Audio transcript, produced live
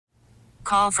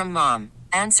Call from mom.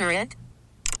 Answer it.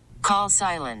 Call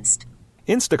silenced.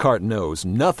 Instacart knows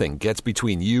nothing gets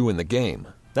between you and the game.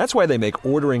 That's why they make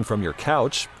ordering from your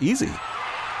couch easy.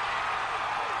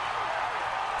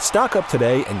 Stock up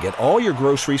today and get all your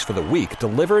groceries for the week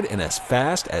delivered in as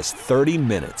fast as 30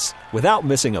 minutes without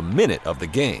missing a minute of the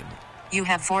game. You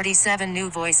have 47 new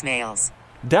voicemails.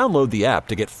 Download the app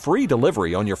to get free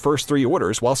delivery on your first 3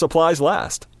 orders while supplies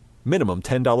last. Minimum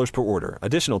 $10 per order.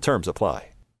 Additional terms apply.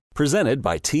 Presented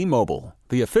by T-Mobile,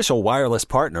 the official wireless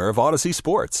partner of Odyssey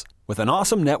Sports. With an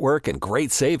awesome network and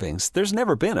great savings, there's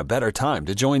never been a better time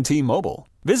to join T-Mobile.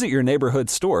 Visit your neighborhood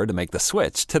store to make the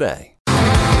switch today.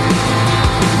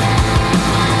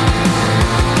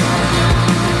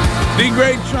 The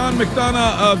great Sean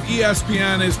McDonough of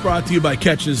ESPN is brought to you by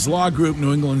Catches Law Group,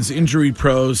 New England's injury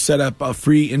pros. Set up a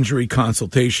free injury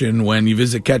consultation when you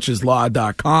visit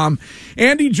catcheslaw.com.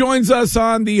 Andy joins us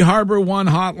on the Harbor One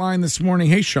hotline this morning.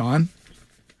 Hey, Sean.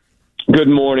 Good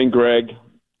morning, Greg.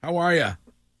 How are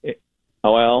you?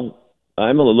 Well,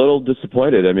 I'm a little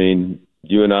disappointed. I mean,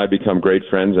 you and I become great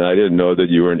friends, and I didn't know that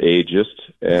you were an ageist,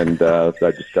 and I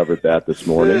discovered that this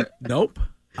morning. Nope.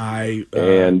 I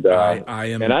am,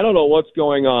 and I don't know what's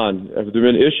going on. Have there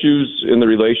been issues in the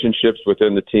relationships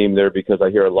within the team there? Because I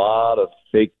hear a lot of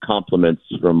fake compliments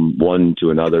from one to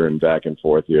another and back and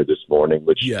forth here this morning.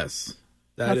 Which yes,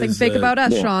 nothing fake about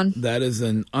us, Sean. That is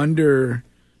an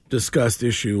under-discussed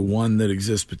issue, one that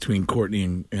exists between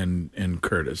Courtney and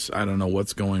Curtis. I don't know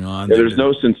what's going on. Yeah, there's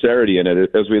no sincerity in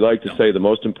it. As we like to say, the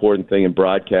most important thing in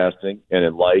broadcasting and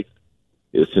in life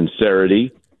is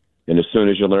sincerity. And as soon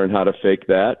as you learn how to fake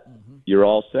that, you're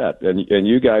all set. And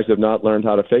you guys have not learned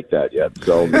how to fake that yet.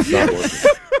 So it's not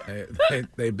working.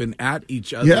 They've been at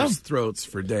each other's throats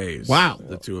for days. Wow,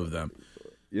 the two of them.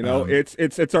 You know, it's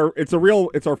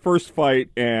our first fight,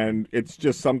 and it's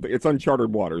just something. It's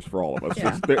uncharted waters for all of us.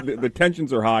 Yeah. The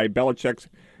tensions are high. Belichick's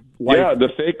life. Yeah, the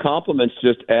fake compliments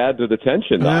just add to the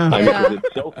tension. Yeah. I mean,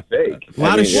 it's so fake. A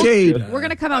lot of shade. We're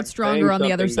going to come out stronger on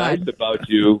the other side. Nice about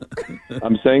you.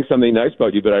 I'm saying something nice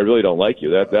about you, but I really don't like you.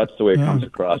 That's the way it comes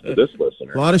across to this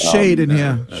listener. A lot of shade in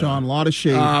here, Sean. A lot of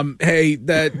shade. Hey,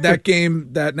 that game,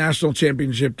 that national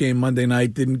championship game Monday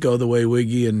night didn't go the way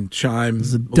Wiggy and Chime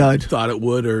thought it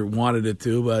would or wanted it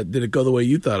to, but did it go the way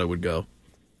you thought it would go?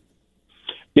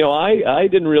 You know, I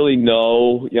didn't really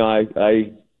know. You know,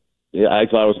 I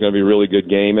thought it was going to be a really good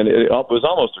game, and it was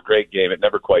almost a great game. It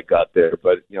never quite got there,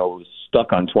 but, you know, it was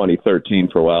stuck on 2013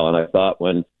 for a while, and I thought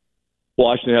when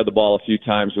Washington had the ball a few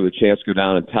times with a chance to go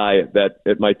down and tie it, that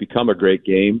it might become a great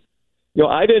game. You know,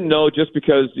 I didn't know just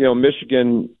because, you know,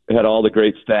 Michigan had all the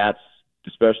great stats,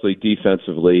 especially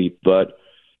defensively, but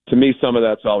to me some of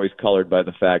that's always colored by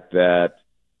the fact that,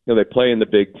 you know, they play in the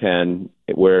Big Ten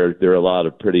where there are a lot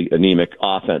of pretty anemic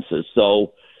offenses.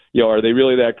 So, you know, are they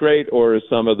really that great, or is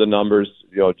some of the numbers,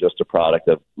 you know, just a product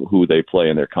of who they play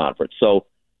in their conference? So,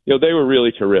 you know, they were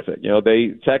really terrific. You know,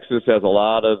 Texas has a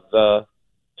lot of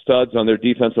studs on their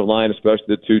defensive line, especially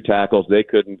the two tackles. They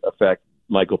couldn't affect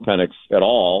Michael Penix at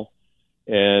all,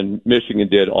 and Michigan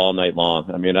did all night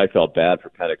long. I mean, I felt bad for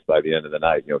Penix by the end of the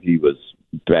night. You know, he was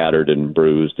battered and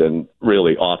bruised and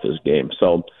really off his game.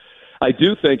 So I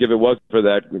do think if it wasn't for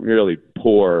that really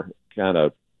poor, kind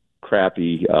of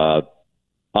crappy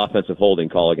offensive holding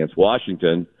call against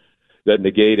Washington that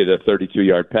negated a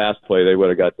 32-yard pass play, they would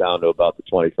have got down to about the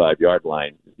 25-yard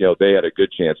line. You know, they had a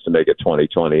good chance to make it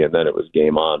 20-20, and then it was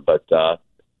game on. But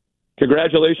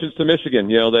congratulations to Michigan.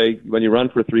 You know, when you run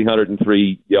for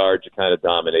 303 yards, you kind of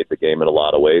dominate the game in a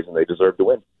lot of ways, and they deserve to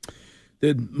win.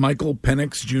 Did Michael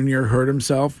Penix Jr. hurt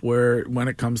himself when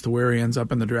it comes to where he ends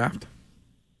up in the draft?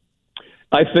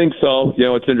 I think so. You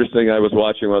know, it's interesting. I was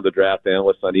watching one of the draft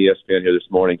analysts on ESPN here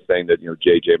this morning saying that, you know,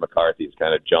 J.J. McCarthy has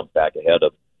kind of jumped back ahead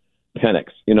of Penix,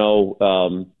 you know,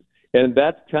 and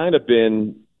that's kind of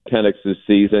been Penix's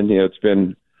season. You know, it's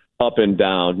been up and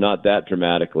down, not that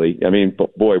dramatically. I mean,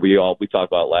 boy, we talked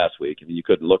about it last week. I mean, you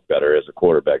couldn't look better as a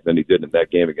quarterback than he did in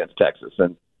that game against Texas.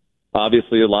 And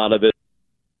obviously a lot of it,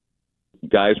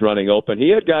 guys running open. He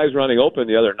had guys running open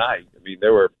the other night. I mean,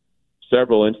 there were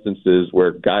several instances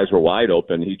where guys were wide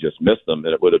open. He just missed them,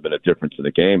 and it would have been a difference in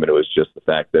the game. And it was just the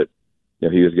fact that, you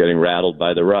know, he was getting rattled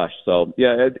by the rush. So,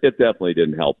 yeah, it definitely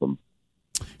didn't help him.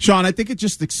 Sean, I think it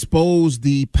just exposed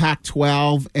the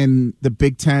Pac-12 and the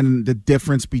Big Ten, the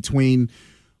difference between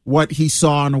what he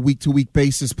saw on a week-to-week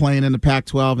basis playing in the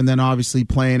Pac-12 and then obviously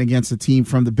playing against a team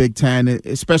from the Big Ten,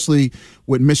 especially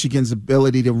with Michigan's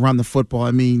ability to run the football.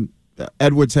 I mean,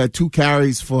 Edwards had 2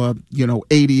 carries for,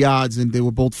 80 yards, and they were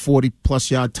both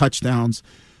 40-plus yard touchdowns,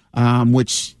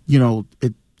 which, you're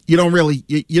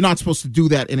not supposed to do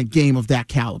that in a game of that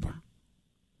caliber.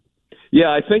 Yeah,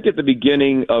 I think at the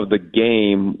beginning of the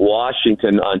game,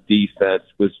 Washington on defense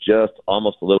was just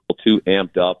almost a little too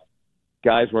amped up.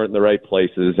 Guys weren't in the right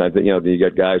places. I think, you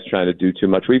got guys trying to do too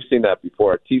much. We've seen that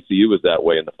before. TCU was that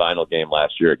way in the final game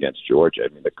last year against Georgia.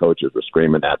 I mean, the coaches were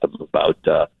screaming at them about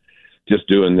just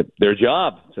doing their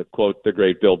job, to quote the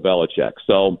great Bill Belichick.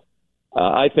 So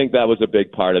I think that was a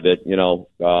big part of it,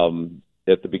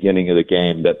 at the beginning of the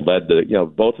game that led to,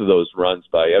 both of those runs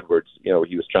by Edwards. He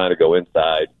was trying to go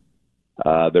inside.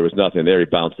 There was nothing there. He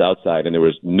bounced outside, and there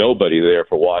was nobody there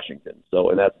for Washington.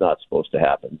 And that's not supposed to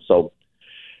happen. So,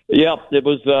 yeah, it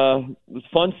was a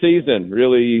fun season,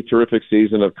 really terrific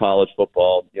season of college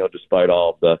football, despite all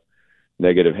of the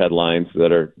negative headlines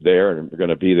that are there and are going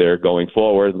to be there going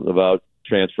forward about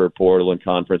transfer portal and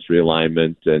conference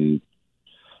realignment and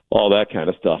all that kind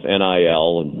of stuff,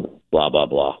 NIL and blah, blah,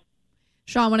 blah.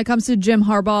 Sean, when it comes to Jim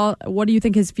Harbaugh, what do you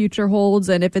think his future holds?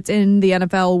 And if it's in the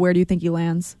NFL, where do you think he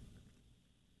lands?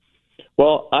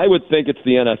 Well, I would think it's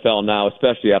the NFL now,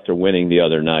 especially after winning the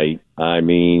other night. I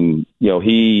mean,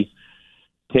 he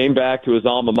came back to his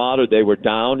alma mater. They were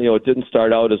down. It didn't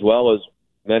start out as well as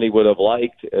many would have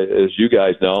liked, as you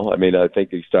guys know. I mean, I think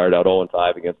he started out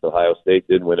 0-5 against Ohio State,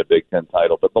 didn't win a Big Ten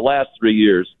title. But the last 3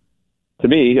 years, to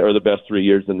me, are the best 3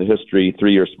 years in the history,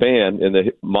 3-year span in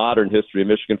the modern history of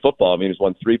Michigan football. I mean, he's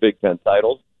won 3 Big Ten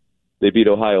titles. They beat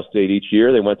Ohio State each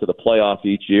year. They went to the playoff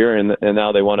each year, and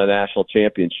now they won a national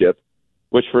championship,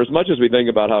 which for as much as we think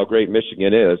about how great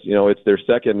Michigan is, it's their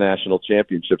second national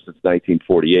championship since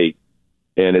 1948,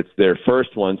 and it's their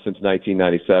first one since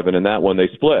 1997, and that one they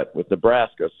split with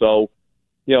Nebraska. So,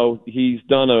 he's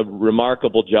done a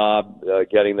remarkable job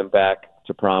getting them back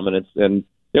to prominence. And,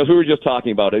 as we were just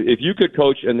talking about, if you could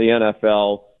coach in the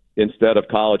NFL instead of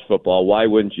college football, why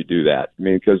wouldn't you do that? I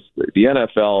mean, because the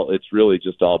NFL, it's really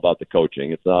just all about the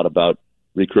coaching. It's not about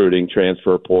recruiting,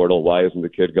 transfer portal, why isn't the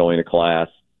kid going to class,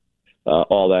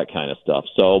 all that kind of stuff.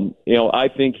 So, I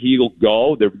think he'll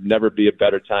go. There'll never be a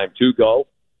better time to go,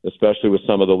 especially with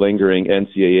some of the lingering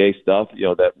NCAA stuff,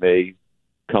 that may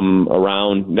come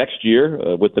around next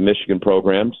year with the Michigan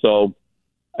program. So,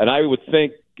 and I would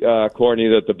think, Courtney,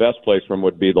 that the best place for him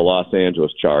would be the Los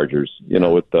Angeles Chargers. They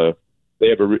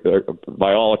have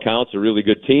by all accounts, a really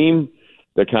good team.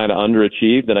 They're kind of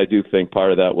underachieved, and I do think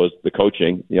part of that was the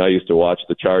coaching. I used to watch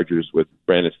the Chargers with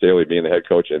Brandon Staley being the head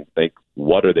coach and think,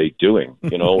 what are they doing?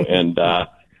 And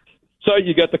so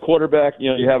you got the quarterback.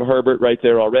 You have Herbert right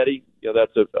there already.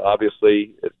 That's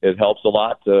obviously it helps a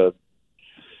lot to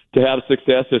have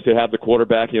success if you have the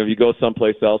quarterback. If you go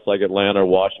someplace else like Atlanta or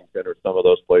Washington or some of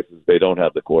those places, they don't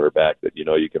have the quarterback that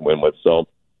you can win with. So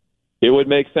it would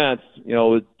make sense.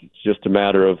 It's just a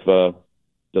matter of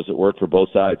does it work for both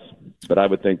sides. But I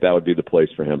would think that would be the place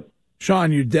for him.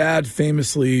 Sean, your dad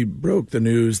famously broke the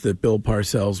news that Bill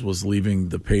Parcells was leaving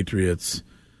the Patriots.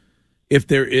 If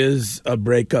there is a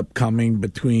breakup coming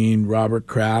between Robert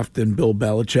Kraft and Bill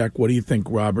Belichick, what do you think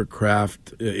Robert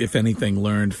Kraft, if anything,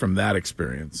 learned from that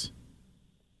experience?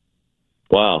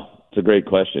 Wow, it's a great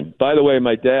question. By the way,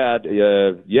 my dad,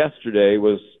 yesterday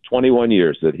was 21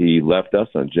 years that he left us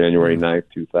on January 9th,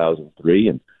 2003,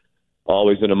 and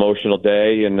always an emotional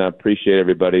day, and I appreciate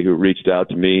everybody who reached out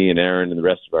to me and Aaron and the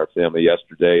rest of our family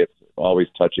yesterday. It's always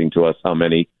touching to us how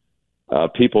many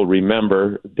people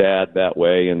remember Dad that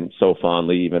way and so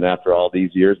fondly, even after all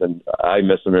these years. And I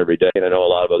miss him every day, and I know a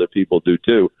lot of other people do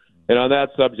too. And on that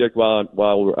subject,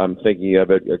 while I'm thinking of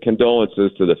it,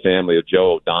 condolences to the family of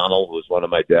Joe O'Donnell, who was one of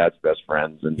my dad's best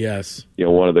friends, and yes,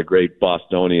 one of the great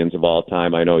Bostonians of all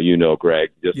time. I know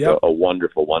Greg, just a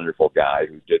wonderful, wonderful guy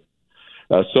who did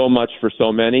so much for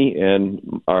so many.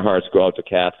 And our hearts go out to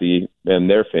Kathy and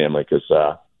their family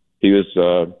because he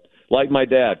was. Like my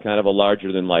dad, kind of a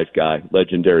larger-than-life guy,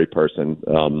 legendary person.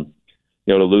 To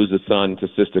lose a son to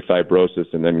cystic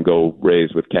fibrosis and then go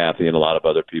raise with Kathy and a lot of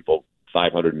other people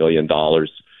 $500 million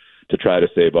to try to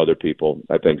save other people,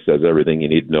 I think says everything you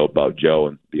need to know about Joe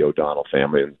and the O'Donnell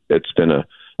family. And it's been a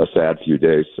sad few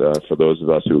days for those of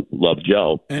us who love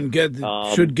Joe. And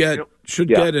should get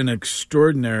an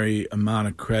extraordinary amount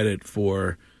of credit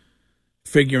for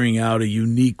figuring out a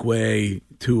unique way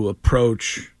to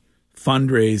approach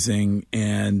fundraising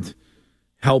and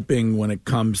helping when it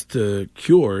comes to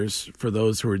cures for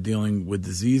those who are dealing with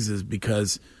diseases,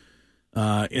 because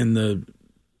in the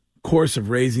course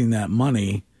of raising that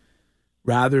money,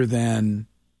 rather than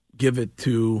give it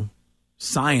to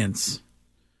science,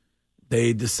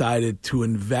 they decided to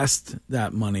invest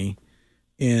that money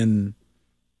in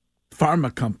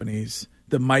pharma companies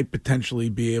that might potentially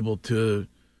be able to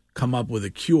come up with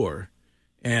a cure.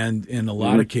 And in a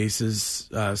lot of cases,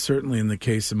 certainly in the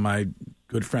case of my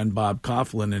good friend Bob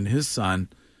Coughlin and his son,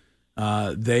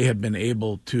 they have been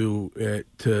able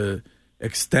to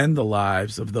extend the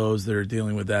lives of those that are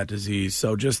dealing with that disease.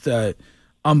 So just an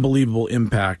unbelievable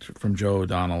impact from Joe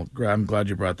O'Donnell. I'm glad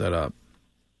you brought that up.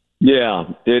 Yeah,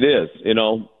 it is. You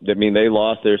know, I mean, they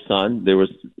lost their son. There was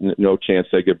no chance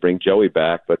they could bring Joey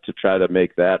back, but to try to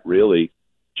make that really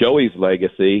Joey's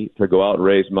legacy, to go out and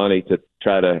raise money to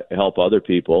try to help other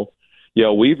people. You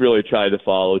know, we've really tried to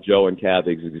follow Joe and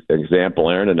Kathy's example,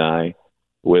 Aaron and I,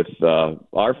 with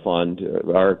our fund,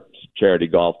 our charity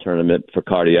golf tournament for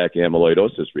cardiac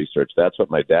amyloidosis research. That's what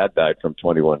my dad died from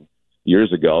 21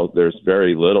 years ago. There's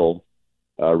very little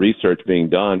research being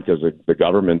done because the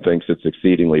government thinks it's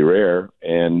exceedingly rare.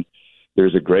 And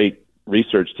there's a great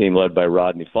research team led by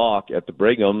Rodney Falk at the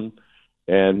Brigham.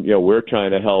 And, you know, we're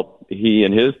trying to help he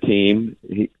and his team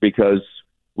because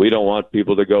we don't want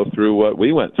people to go through what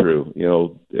we went through, you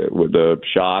know, with the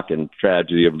shock and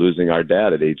tragedy of losing our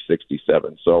dad at age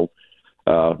 67. So,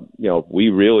 you know, we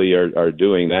really are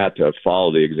doing that to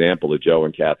follow the example of Joe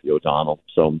and Kathy O'Donnell.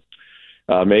 So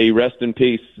may he rest in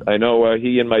peace. I know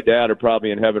he and my dad are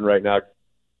probably in heaven right now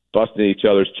busting each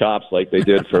other's chops like they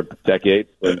did for decades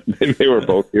when they were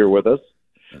both here with us.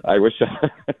 I wish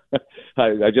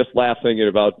I just laugh thinking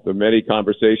about the many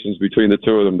conversations between the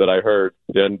two of them that I heard.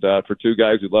 And for two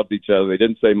guys who loved each other, they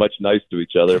didn't say much nice to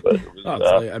each other. But it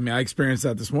was, I mean, I experienced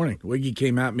that this morning. Wiggy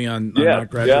came at me on not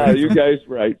graduating. Yeah, you guys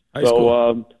right.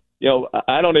 So, you know,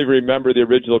 I don't even remember the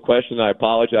original question. I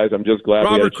apologize. I'm just glad.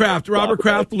 Robert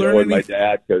Kraft learned my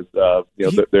dad because you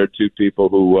know they're two people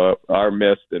who are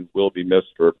missed and will be missed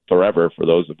forever for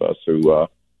those of us who.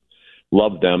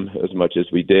 Loved them as much as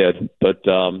we did. But,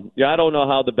 yeah, I don't know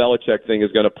how the Belichick thing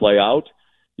is going to play out.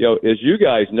 You know, as you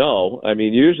guys know, I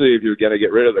mean, usually if you're going to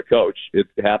get rid of the coach, it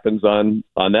happens on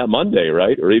that Monday,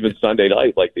 right? Or even Sunday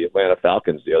night, like the Atlanta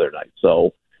Falcons the other night.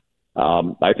 So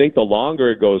I think the longer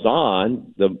it goes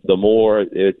on, the more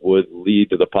it would lead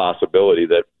to the possibility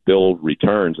that Bill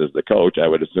returns as the coach. I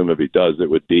would assume if he does, it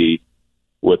would be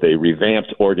with a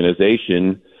revamped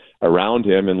organization around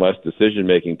him and less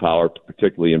decision-making power,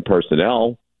 particularly in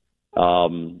personnel.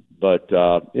 But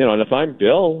you know, and if I'm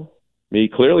Bill, he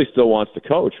clearly still wants to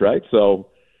coach, right?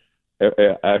 So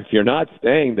if you're not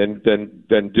staying, then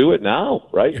do it now,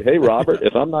 right? Hey, Robert,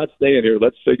 if I'm not staying here,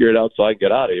 let's figure it out so I can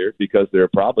get out of here, because there are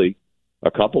probably a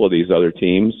couple of these other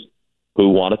teams who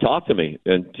want to talk to me,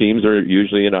 and teams are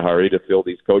usually in a hurry to fill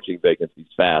these coaching vacancies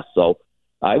fast. So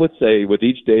I would say with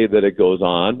each day that it goes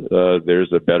on,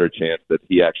 there's a better chance that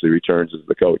he actually returns as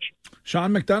the coach.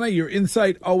 Sean McDonough, your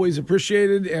insight always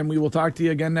appreciated, and we will talk to you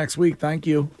again next week. Thank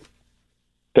you.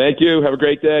 Thank you. Have a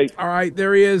great day. All right,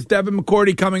 there he is, Devin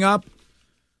McCourty, coming up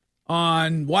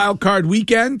on Wild Card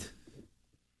Weekend.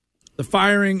 The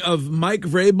firing of Mike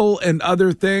Vrabel and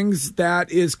other things,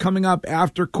 that is coming up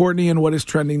after Courtney and what is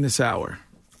trending this hour.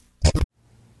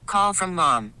 Call from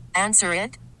mom. Answer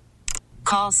it.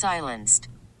 Call silenced.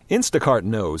 Instacart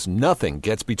knows nothing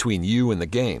gets between you and the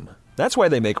game. That's why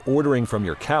they make ordering from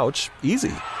your couch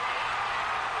easy.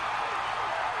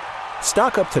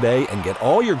 Stock up today and get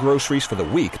all your groceries for the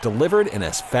week delivered in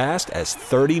as fast as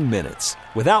 30 minutes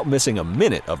without missing a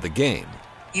minute of the game.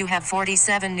 You have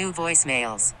 47 new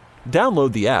voicemails.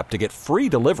 Download the app to get free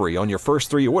delivery on your first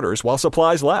 3 orders while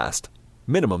supplies last.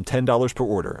 Minimum $10 per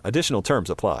order. Additional terms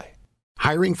apply.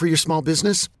 Hiring for your small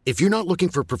business? If you're not looking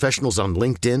for professionals on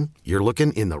LinkedIn, you're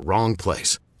looking in the wrong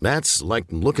place. That's like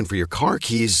looking for your car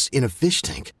keys in a fish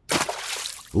tank.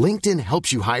 LinkedIn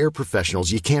helps you hire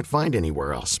professionals you can't find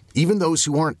anywhere else, even those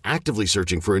who aren't actively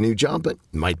searching for a new job but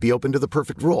might be open to the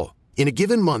perfect role. In a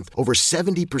given month, over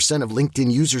 70% of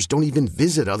LinkedIn users don't even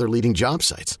visit other leading job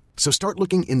sites. So start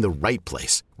looking in the right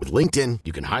place. With LinkedIn,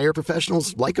 you can hire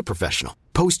professionals like a professional.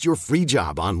 Post your free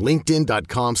job on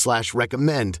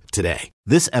linkedin.com/recommend today.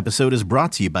 This episode is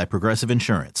brought to you by Progressive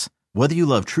Insurance. Whether you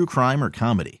love true crime or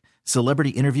comedy,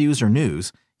 celebrity interviews or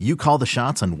news, you call the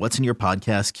shots on what's in your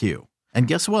podcast queue. And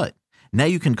guess what? Now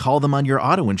you can call them on your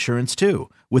auto insurance too,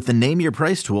 with the Name Your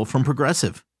Price tool from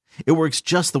Progressive. It works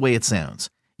just the way it sounds.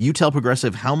 You tell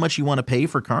Progressive how much you want to pay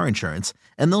for car insurance,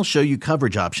 and they'll show you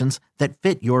coverage options that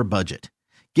fit your budget.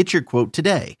 Get your quote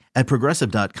today at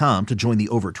Progressive.com to join the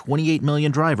over 28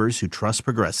 million drivers who trust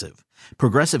Progressive.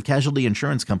 Progressive Casualty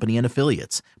Insurance Company and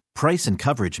Affiliates. Price and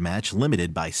coverage match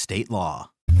limited by state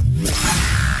law.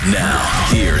 Now,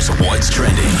 here's what's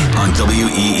trending on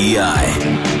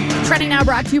WEEI. Trending now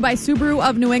brought to you by Subaru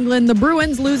of New England. The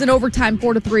Bruins lose in overtime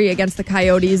 4-3 against the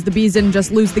Coyotes. The Bees didn't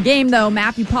just lose the game, though.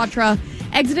 Matthew Poitras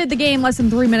exited the game less than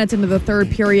 3 minutes into the third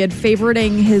period,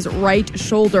 favoriting his right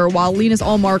shoulder, while Linus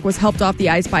Ullmark was helped off the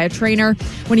ice by a trainer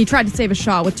when he tried to save a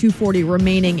shot with 2:40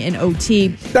 remaining in OT.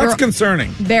 That's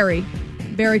concerning. Very.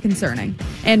 very concerning.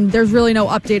 And there's really no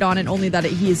update on it, only that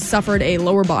he's suffered a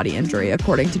lower body injury,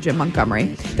 according to Jim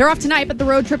Montgomery. They're off tonight, but the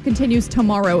road trip continues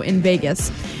tomorrow in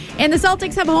Vegas. And the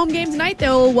Celtics have a home game tonight.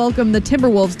 They'll welcome the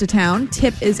Timberwolves to town.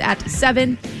 Tip is at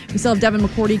 7. We still have Devin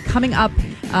McCourty coming up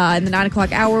in the 9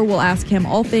 o'clock hour. We'll ask him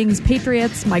all things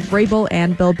Patriots, Mike Vrabel,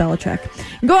 and Bill Belichick.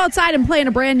 Go outside and play in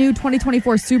a brand new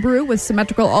 2024 Subaru with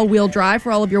symmetrical all-wheel drive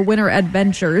for all of your winter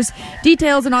adventures.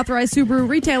 Details and authorized Subaru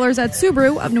retailers at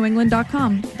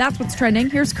SubaruofNewEngland.com. That's what's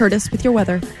trending. Here's Curtis with your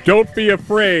weather. Don't be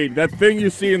afraid. That thing you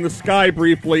see in the sky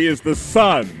briefly is the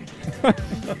sun.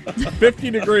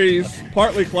 50 degrees,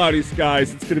 partly cloudy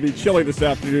skies. It's going to be chilly this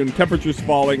afternoon. Temperatures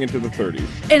falling into the 30s.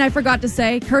 And I forgot to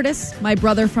say, Curtis, my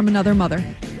brother from another mother.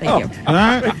 Thank you.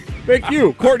 Thank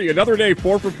you. Courtney, another day,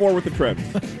 4 for 4 with the trends.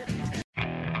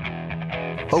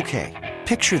 Okay,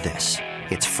 picture this.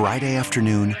 It's Friday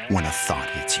afternoon when a thought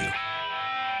hits you.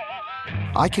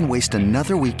 I can waste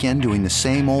another weekend doing the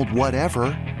same old whatever,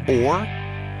 or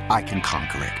I can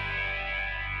conquer it.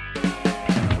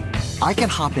 I can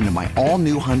hop into my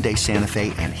all-new Hyundai Santa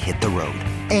Fe and hit the road.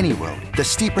 Any road. The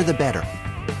steeper, the better.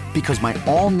 Because my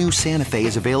all-new Santa Fe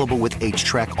is available with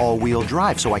H-Track all-wheel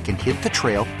drive, so I can hit the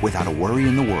trail without a worry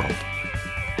in the world.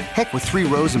 Heck, with 3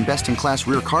 rows and best-in-class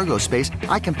rear cargo space,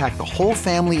 I can pack the whole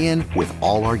family in with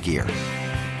all our gear.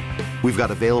 We've got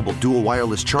available dual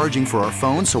wireless charging for our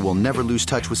phones, so we'll never lose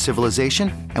touch with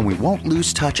civilization, and we won't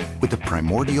lose touch with the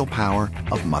primordial power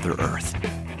of Mother Earth.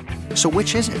 So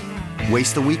which is it?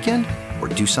 Waste the weekend or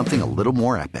do something a little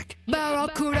more epic?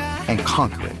 And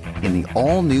conquer it in the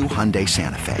all-new Hyundai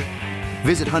Santa Fe.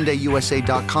 Visit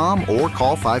HyundaiUSA.com or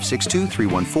call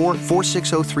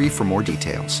 562-314-4603 for more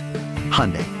details.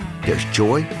 Hyundai, there's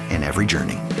joy in every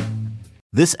journey.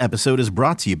 This episode is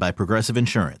brought to you by Progressive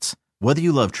Insurance. Whether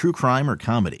you love true crime or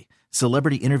comedy,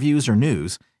 celebrity interviews or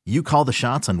news, you call the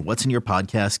shots on what's in your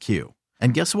podcast queue.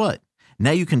 And guess what?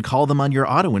 Now you can call them on your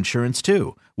auto insurance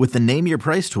too with the Name Your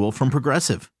Price tool from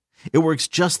Progressive. It works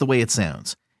just the way it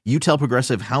sounds. You tell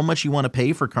Progressive how much you want to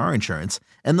pay for car insurance,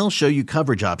 and they'll show you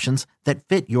coverage options that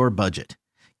fit your budget.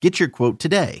 Get your quote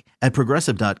today at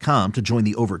Progressive.com to join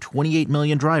the over 28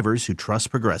 million drivers who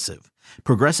trust Progressive.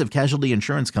 Progressive Casualty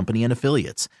Insurance Company and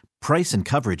Affiliates. Price and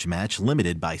coverage match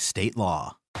limited by state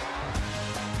law.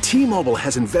 T-Mobile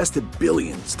has invested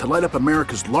billions to light up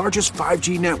America's largest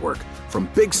 5G network, from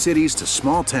big cities to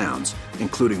small towns,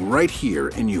 including right here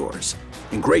in yours.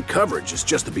 And great coverage is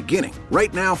just the beginning.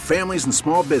 Right now, families and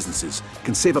small businesses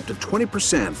can save up to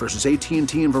 20% versus AT&T and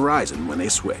Verizon when they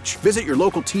switch. Visit your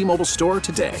local T-Mobile store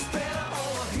today.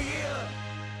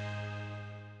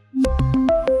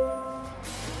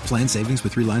 Plan savings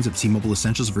with 3 lines of T-Mobile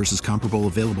Essentials versus comparable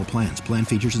available plans. Plan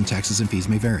features and taxes and fees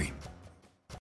may vary.